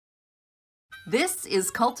This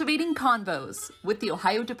is Cultivating Convos with the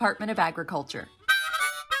Ohio Department of Agriculture.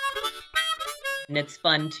 And it's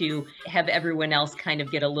fun to have everyone else kind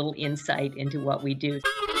of get a little insight into what we do.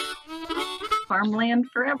 Farmland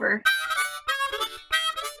forever.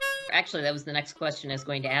 Actually, that was the next question I was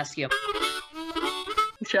going to ask you.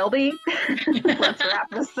 Shelby, let's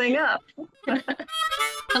wrap this thing up.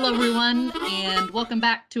 Hello, everyone, and welcome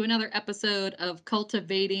back to another episode of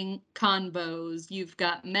Cultivating Convos. You've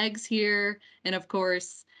got Megs here, and of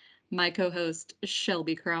course, my co-host,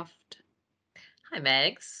 Shelby Croft. Hi,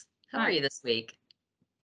 Megs. How are you this week?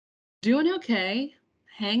 Doing okay,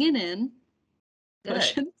 hanging in, Good.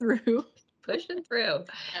 pushing through. Pushing through.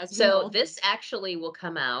 So this actually will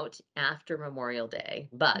come out after Memorial Day,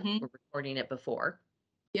 but we're recording it before.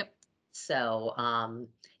 Yep. So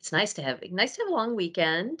it's nice to have a long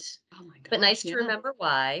weekend. Oh my gosh, but nice to remember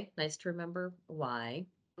why. Nice to remember why.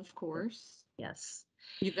 Of course. Yes.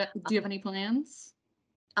 Do you have any plans?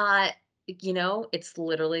 It's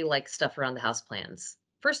literally like stuff around the house plans.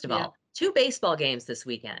 First of all, 2 baseball games this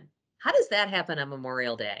weekend. How does that happen on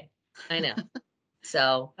Memorial Day? I know.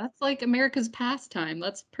 So that's like America's pastime.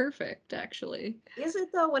 That's perfect, actually. Is it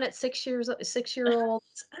though? When it's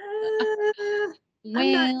 6-year-olds?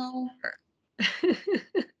 Well,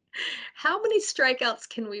 how many strikeouts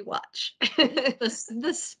can we watch?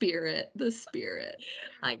 the spirit.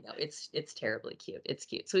 I know it's terribly cute. It's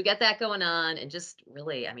cute. So we got that going on, and just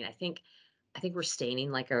really, I think we're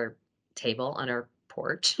staining like our table on our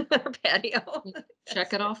porch, our patio.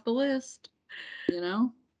 Check it off the list.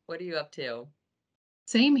 What are you up to?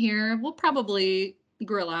 Same here. We'll probably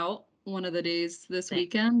grill out one of the days this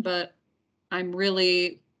weekend, but I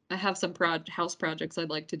have some house projects I'd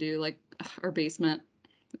like to do, like our basement.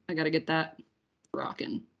 I got to get that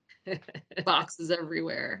rocking. Boxes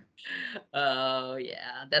everywhere. Oh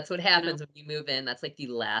yeah, that's what happens when you move in. That's like the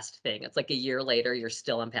last thing. It's like a year later, you're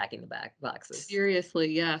still unpacking the back boxes.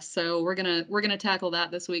 Seriously, yeah. So we're gonna tackle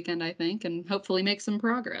that this weekend, I think, and hopefully make some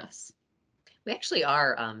progress. We actually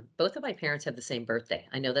are. Both of my parents have the same birthday.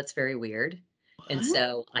 I know that's very weird. What? And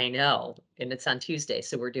so I know, and it's on Tuesday,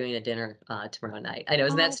 so we're doing a dinner tomorrow night. I know,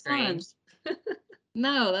 isn't that strange?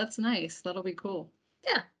 No, that's nice. That'll be cool.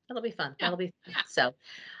 Yeah, that'll be fun. Yeah. That'll be fun. So, are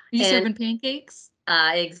you serving pancakes?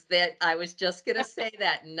 I was just gonna say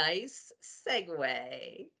that. Nice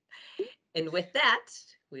segue. And with that,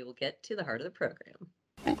 we will get to the heart of the program.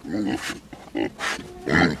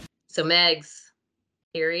 So, Megs,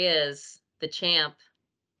 here he is. The champ,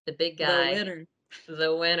 the big guy,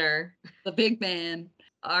 the winner, the big man.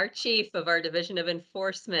 Our chief of our Division of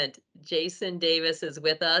Enforcement, Jason Davis, is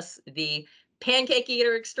with us, the pancake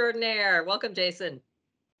eater extraordinaire. Welcome, Jason.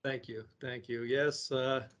 Thank you. Yes,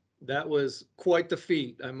 that was quite the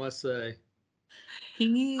feat, I must say.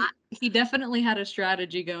 He definitely had a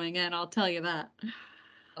strategy going in, I'll tell you that.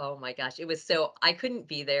 Oh my gosh. I couldn't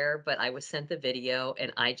be there, but I was sent the video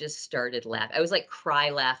and I just started laughing. I was like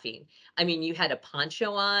laughing. I mean, you had a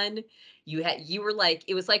poncho on. You were like,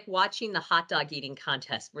 it was like watching the hot dog eating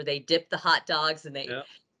contest where they dip the hot dogs and they. Yeah.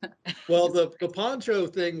 Well, the poncho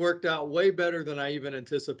thing worked out way better than I even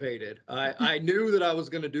anticipated. I knew that I was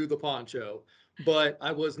going to do the poncho, but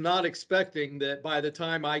I was not expecting that by the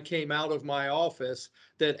time I came out of my office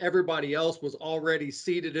that everybody else was already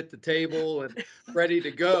seated at the table and ready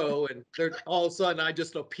to go. And all of a sudden I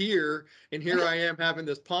just appear and here I am having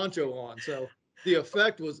this poncho on. So the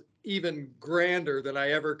effect was even grander than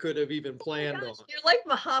I ever could have even planned on. You're like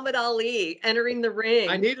Muhammad Ali entering the ring.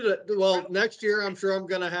 I needed next year I'm sure I'm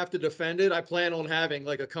going to have to defend it. I plan on having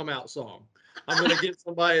like a come out song. I'm going to get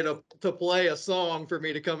somebody to play a song for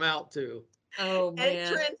me to come out to. Oh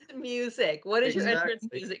man. Entrance music. What is your entrance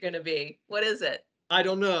music going to be? What is it? I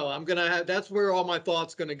don't know. That's where all my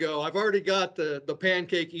thoughts going to go. I've already got the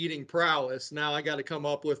pancake eating prowess. Now I got to come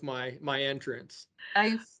up with my entrance.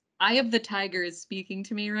 I have the Tigers speaking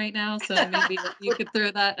to me right now, so maybe you could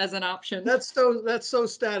throw that as an option. That's so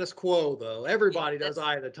status quo though. Everybody does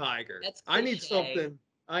Eye of the Tiger. I need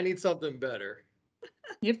something better.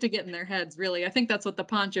 You have to get in their heads, really. I think that's what the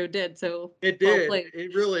poncho did. So it did.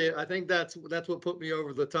 It really. I think that's what put me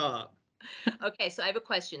over the top. Okay, so I have a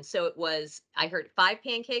question. So I heard 5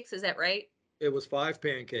 pancakes. Is that right? It was 5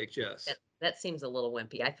 pancakes. Yes. That seems a little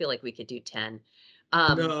wimpy. I feel like we could do 10.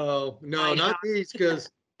 No, not these, because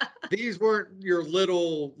these weren't your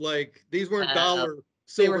little, these weren't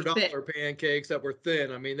silver dollar pancakes that were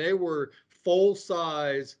thin. I mean, they were full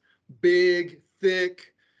size, big,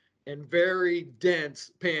 thick, and very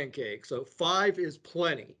dense pancakes. So 5 is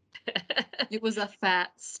plenty. It was a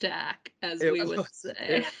fat stack, as we would say.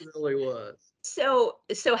 It really was. So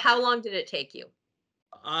how long did it take you?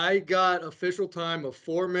 I got official time of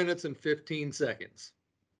 4 minutes and 15 seconds.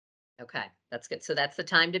 Okay, that's good. So that's the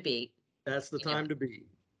time to beat. That's the You know time it. to beat.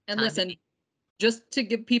 And Time to listen, beat. just to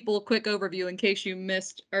give people a quick overview in case you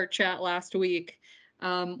missed our chat last week,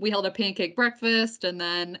 we held a pancake breakfast and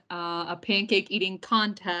then a pancake eating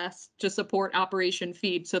contest to support Operation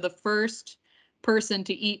Feed. So the first person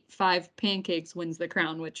to eat 5 pancakes wins the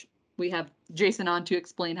crown, which we have Jason on to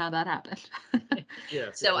explain how that happened.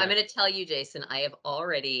 Yes. So I'm exactly. going to tell you, Jason, I've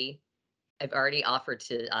already offered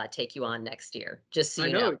to take you on next year, just so I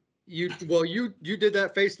you know. know you did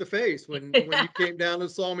that face to face when you came down and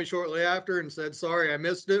saw me shortly after and said, sorry, I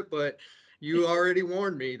missed it, but you already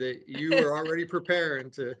warned me that you were already preparing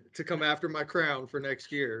to come after my crown for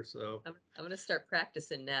next year. So I'm going to start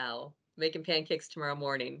practicing now, making pancakes tomorrow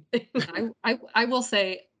morning. I will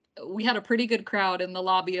say we had a pretty good crowd in the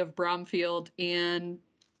lobby of Bromfield, and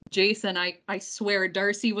Jason, I swear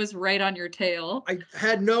Darcy was right on your tail. I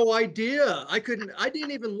had no idea. I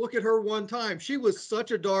didn't even look at her one time. She was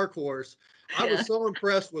such a dark horse. I Yeah. was so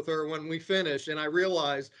impressed with her when we finished and I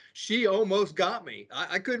realized she almost got me.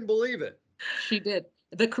 I couldn't believe it. She did.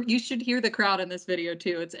 You should hear the crowd in this video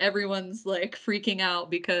too. It's everyone's like freaking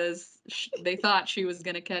out because they thought she was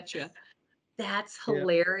gonna catch you. That's Yeah.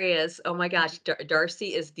 hilarious. Oh my gosh,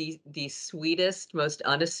 Darcy is the sweetest, most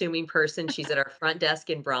unassuming person. She's at our front desk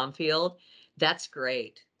in Bromfield. That's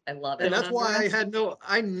great. I love And it. that's why Interesting.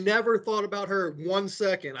 I never thought about her 1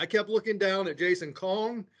 second. I kept looking down at Jason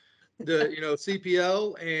Kong, the,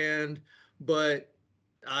 CPL, but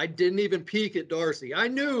I didn't even peek at Darcy. I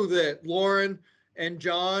knew that Lauren and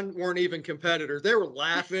John weren't even competitors. They were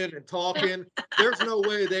laughing and talking. There's no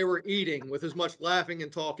way they were eating with as much laughing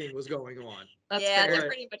and talking was going on. That's Yeah, that fair. But,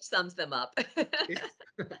 pretty much sums them up.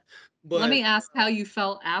 Let me but ask how you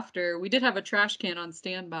felt after. We did have a trash can on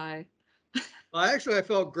standby. I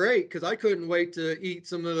felt great because I couldn't wait to eat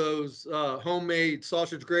some of those homemade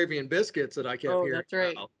sausage gravy and biscuits that I kept Oh, hearing that's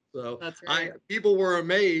right. about. So That's right. people were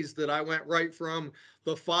amazed that I went right from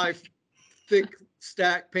the 5 thick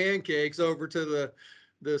stacked pancakes over to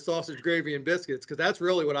the sausage gravy and biscuits because that's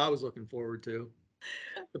really what I was looking forward to.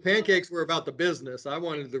 The pancakes were about the business. I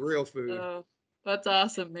wanted the real food. Oh, that's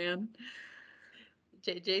awesome, man.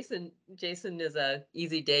 Jason is a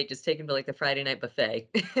easy day, just take him to like the Friday night buffet.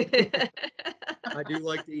 I do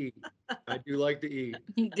like to eat. I do like to eat.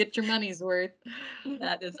 You get your money's worth.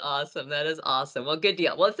 That is awesome. That is awesome. Well, good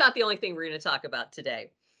deal. Well, it's not the only thing we're going to talk about today.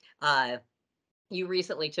 Uh, you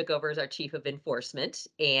recently took over as our chief of enforcement,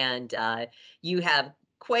 and you have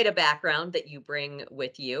quite a background that you bring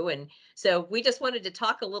with you. And so we just wanted to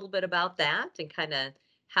talk a little bit about that and kind of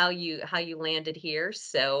how you landed here.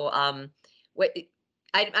 So what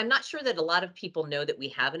I'm not sure that a lot of people know that we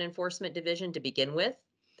have an enforcement division to begin with.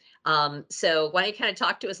 So why don't you kind of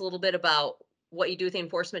talk to us a little bit about what you do with the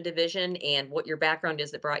enforcement division and what your background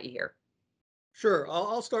is that brought you here? Sure,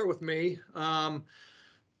 I'll start with me.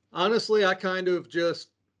 Honestly, I kind of just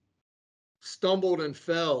stumbled and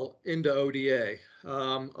fell into ODA.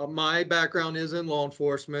 My background is in law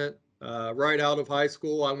enforcement. Right out of high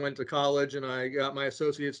school, I went to college and I got my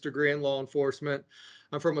associate's degree in law enforcement.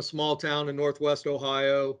 I'm from a small town in Northwest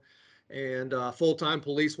Ohio, and full-time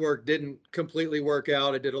police work didn't completely work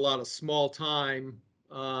out. I did a lot of small-time,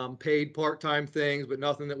 paid part-time things, but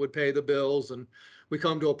nothing that would pay the bills. And we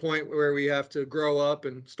come to a point where we have to grow up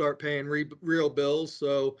and start paying real bills.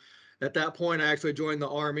 So at that point, I actually joined the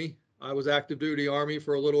Army. I was active duty Army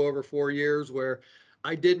for a little over 4 years where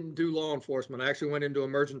I didn't do law enforcement. I actually went into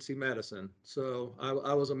emergency medicine. So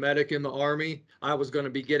I was a medic in the Army. I was going to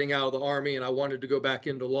be getting out of the Army and I wanted to go back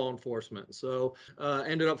into law enforcement. So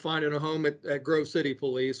ended up finding a home at Grove City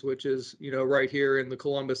Police, which is, right here in the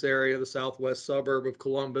Columbus area, the southwest suburb of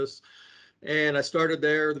Columbus. And I started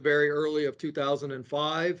there the very early of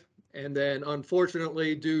 2005. And then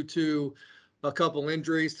unfortunately, due to a couple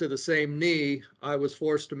injuries to the same knee, I was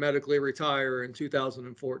forced to medically retire in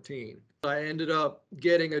 2014. I ended up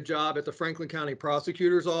getting a job at the Franklin County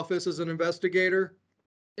Prosecutor's Office as an investigator.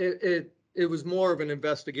 It was more of an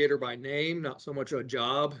investigator by name, not so much a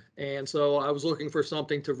job. And so I was looking for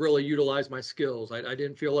something to really utilize my skills. I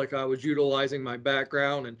didn't feel like I was utilizing my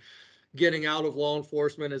background and getting out of law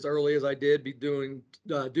enforcement as early as I did, due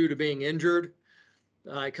to being injured.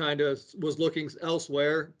 I kind of was looking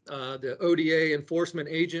elsewhere. The ODA enforcement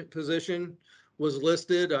agent position was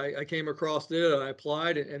listed. I came across it. I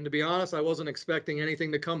applied, and to be honest, I wasn't expecting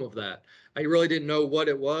anything to come of that. I really didn't know what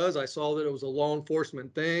it was. I saw that it was a law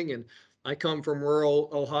enforcement thing, and I come from rural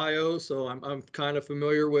Ohio, so I'm kind of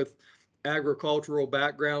familiar with agricultural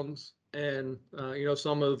backgrounds and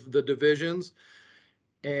some of the divisions.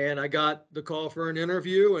 And I got the call for an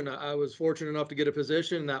interview, and I was fortunate enough to get a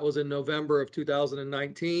position. That was in November of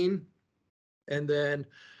 2019. And then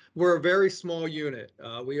we're a very small unit.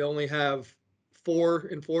 We only have 4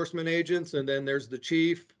 enforcement agents, and then there's the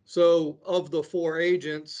chief. So of the 4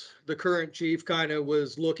 agents, the current chief kind of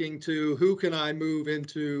was looking to who can I move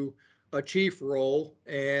into a chief role,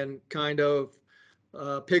 and kind of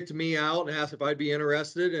picked me out and asked if I'd be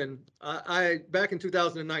interested. And I back in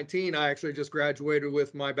 2019, I actually just graduated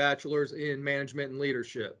with my bachelor's in management and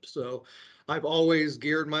leadership. So I've always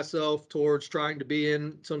geared myself towards trying to be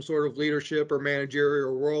in some sort of leadership or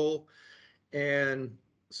managerial role. And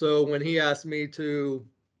so when he asked me to,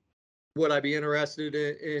 would I be interested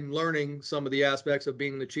in learning some of the aspects of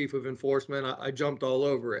being the chief of enforcement, I jumped all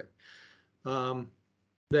over it. Um,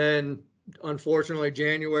 then unfortunately,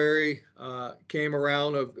 January came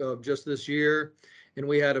around of just this year, and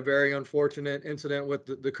we had a very unfortunate incident with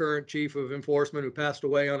the current chief of enforcement who passed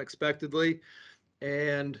away unexpectedly.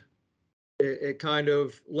 And it kind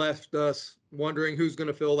of left us wondering who's going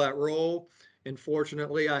to fill that role. And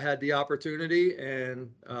fortunately, I had the opportunity, and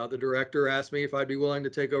the director asked me if I'd be willing to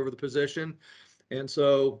take over the position. And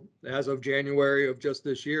so as of January of just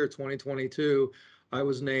this year, 2022, I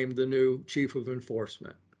was named the new chief of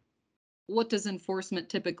enforcement. What does enforcement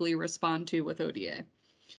typically respond to with ODA?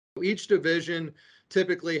 Each division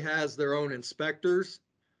typically has their own inspectors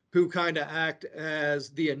who kind of act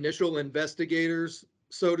as the initial investigators,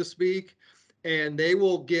 so to speak. And they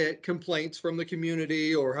will get complaints from the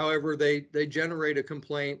community, or however they generate a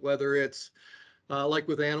complaint, whether it's like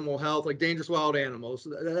with animal health, like dangerous wild animals.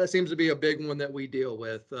 That seems to be a big one that we deal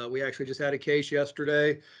with. We actually just had a case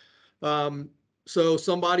yesterday. So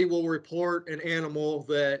somebody will report an animal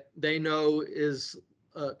that they know is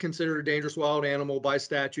considered a dangerous wild animal by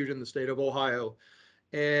statute in the state of Ohio.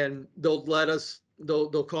 And they'll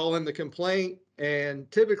call in the complaint,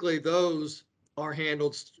 and typically those are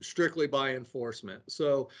handled strictly by enforcement.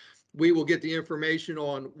 So we will get the information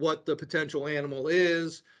on what the potential animal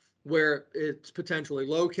is, where it's potentially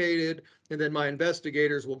located, and then my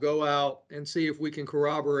investigators will go out and see if we can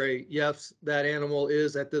corroborate, yes, that animal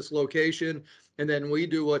is at this location. And then we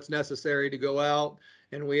do what's necessary to go out,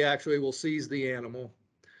 and we actually will seize the animal.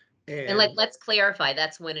 And let's clarify,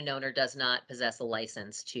 that's when an owner does not possess a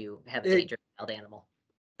license to have a dangerous wild animal.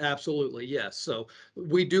 Absolutely, yes. So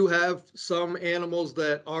we do have some animals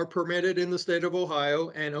that are permitted in the state of Ohio,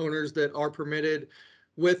 and owners that are permitted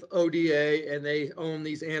with ODA, and they own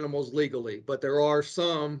these animals legally. But there are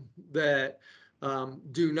some that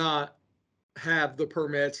do not have the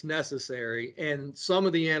permits necessary, and some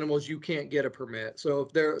of the animals you can't get a permit. So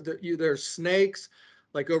if there's snakes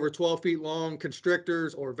like over 12 feet long,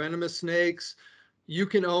 constrictors or venomous snakes, you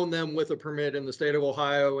can own them with a permit in the state of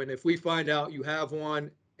Ohio. And if we find out you have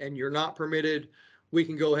one and you're not permitted, we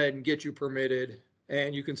can go ahead and get you permitted,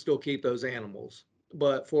 and you can still keep those animals.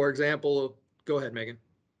 But for example, go ahead, Megan.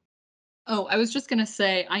 Oh, I was just going to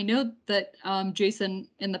say, I know that, Jason,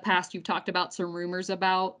 in the past, you've talked about some rumors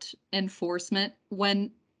about enforcement.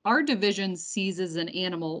 When our division seizes an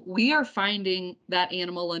animal, we are finding that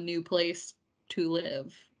animal a new place to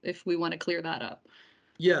live, if we want to clear that up.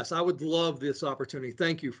 Yes, I would love this opportunity.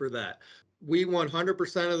 Thank you for that. We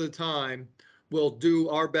 100% of the time will do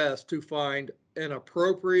our best to find an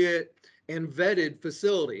appropriate and vetted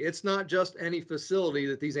facility. It's not just any facility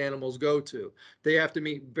that these animals go to. They have to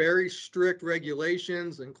meet very strict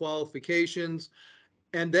regulations and qualifications,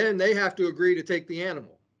 and then they have to agree to take the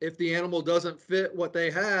animal. If the animal doesn't fit what they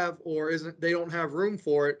have, or they don't have room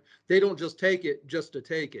for it, they don't just take it just to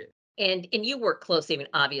take it. And you work closely, I mean,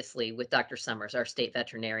 obviously, with Dr. Summers, our state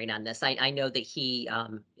veterinarian, on this. I know that he,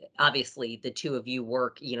 obviously, the two of you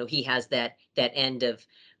work. You know, he has that end of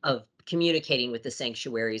communicating with the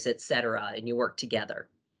sanctuaries, et cetera, and you work together.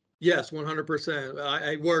 Yes, 100%.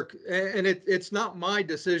 I work, and it's not my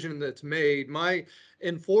decision that's made. My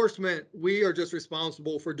enforcement, we are just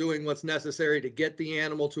responsible for doing what's necessary to get the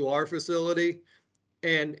animal to our facility.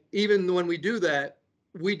 And even when we do that,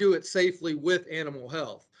 we do it safely with animal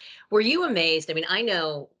health. Were you amazed? I mean, I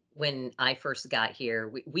know when I first got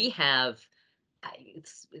here, we have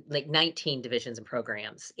it's like 19 divisions and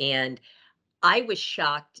programs, and I was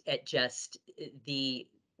shocked at just the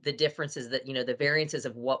differences, that the variances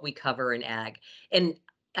of what we cover in ag. And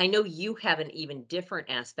I know you have an even different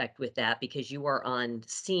aspect with that, because you are on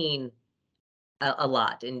scene a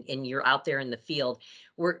lot, and you're out there in the field.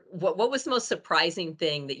 What was the most surprising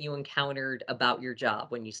thing that you encountered about your job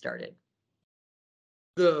when you started?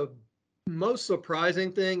 The most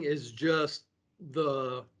surprising thing is just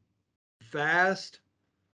the vast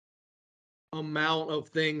amount of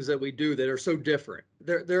things that we do that are so different.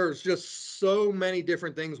 There's just so many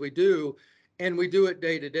different things we do, and we do it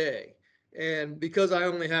day to day. And because I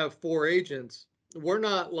only have 4 agents, we're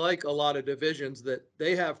not like a lot of divisions that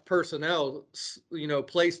they have personnel,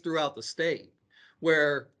 placed throughout the state,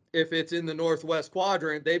 where if it's in the Northwest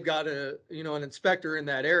quadrant, they've got an inspector in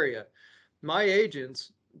that area. My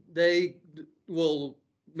agents, they will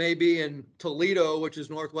maybe in Toledo, which is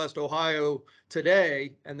Northwest Ohio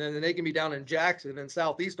today, and then they can be down in Jackson in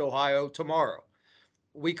Southeast Ohio tomorrow.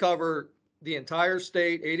 We cover the entire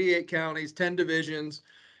state, 88 counties, 10 divisions.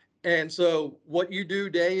 And so what you do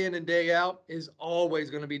day in and day out is always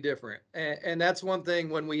going to be different. And that's one thing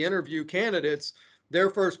when we interview candidates, their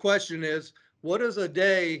first question is, what does a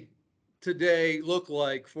day today look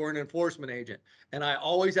like for an enforcement agent? And I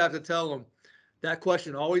always have to tell them, that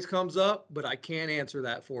question always comes up, but I can't answer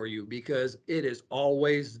that for you because it is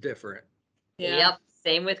always different. Yeah. Yep.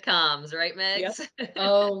 Same with comms, right, Megs?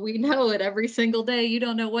 Oh, we know it every single day. You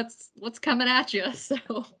don't know what's coming at you. So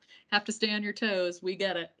have to stay on your toes. We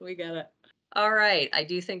get it. We get it. All right. I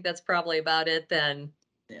do think that's probably about it then.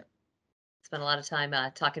 Yeah. Spent a lot of time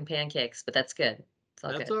talking pancakes, but that's good. It's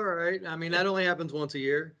all That's good. all right. I mean, that only happens once a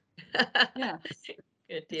year. Yeah.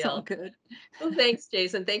 Good It's all deal. good. Well, thanks,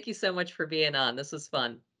 Jason. Thank you so much for being on. This was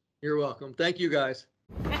fun. You're welcome. Thank you, guys.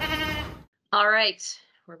 All right.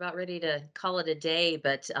 We're about ready to call it a day,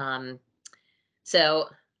 but so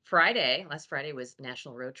last Friday was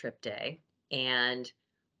National Road Trip Day, and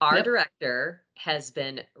our Yep. director has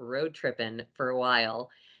been road tripping for a while.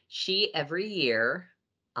 She every year,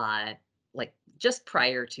 like just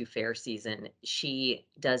prior to fair season, she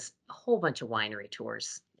does a whole bunch of winery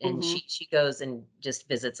tours, and Mhm. she goes and just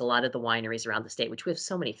visits a lot of the wineries around the state, which we have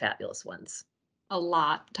so many fabulous ones. A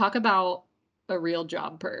lot. Talk about a real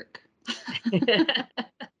job perk.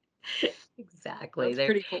 Exactly. That's There,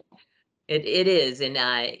 pretty cool. it is,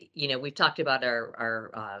 and we've talked about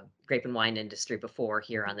our grape and wine industry before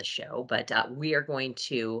here on the show, but we are going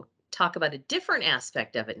to talk about a different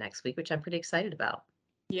aspect of it next week, which I'm pretty excited about.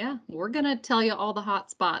 Yeah, we're gonna tell you all the hot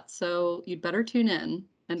spots, so you'd better tune in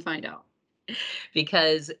and find out.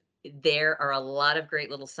 Because there are a lot of great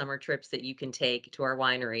little summer trips that you can take to our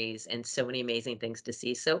wineries and so many amazing things to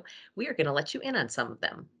see. So we are going to let you in on some of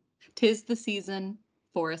them. 'Tis the season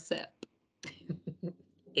for a sip.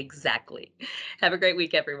 Exactly. Have a great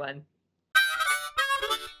week, everyone.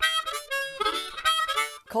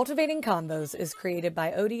 Cultivating Convos is created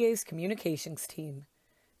by ODA's communications team.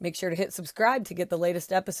 Make sure to hit subscribe to get the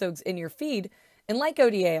latest episodes in your feed, and like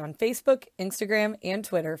ODA on Facebook, Instagram, and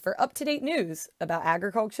Twitter for up-to-date news about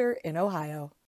agriculture in Ohio.